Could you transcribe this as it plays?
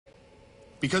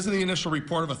Because of the initial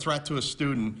report of a threat to a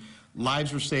student,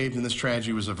 lives were saved and this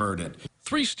tragedy was averted.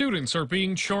 3 students are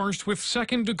being charged with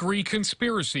second-degree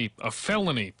conspiracy, a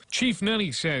felony. Chief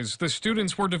Nenny says the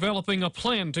students were developing a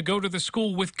plan to go to the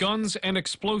school with guns and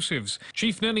explosives.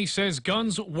 Chief Nenny says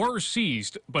guns were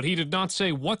seized, but he did not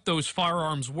say what those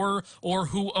firearms were or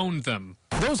who owned them.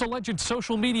 Those alleged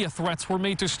social media threats were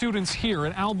made to students here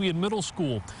at Albion Middle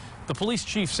School. The police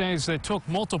chief says they took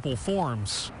multiple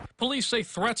forms. Police say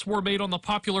threats were made on the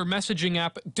popular messaging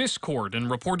app Discord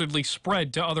and reportedly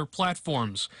spread to other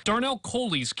platforms. Darnell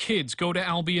Coley's kids go to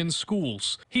Albion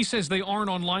schools. He says they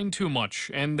aren't online too much,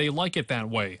 and they like it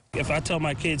that way. If I tell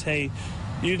my kids, hey,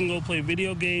 you can go play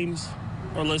video games,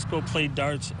 or let's go play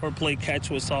darts, or play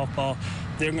catch with softball,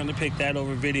 they're going to pick that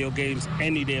over video games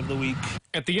any day of the week.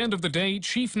 At the end of the day,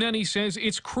 Chief Nenny says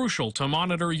it's crucial to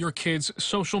monitor your kids'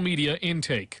 social media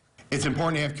intake. It's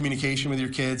important to have communication with your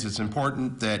kids. It's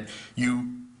important that you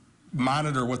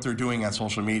monitor what they're doing on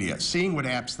social media, seeing what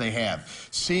apps they have,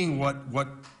 seeing what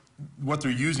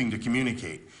they're using to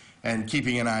communicate, and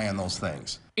keeping an eye on those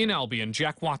things. In Albion,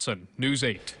 Jack Watson, News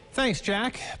 8. Thanks,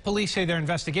 Jack. Police say their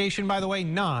investigation, by the way,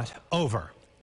 not over.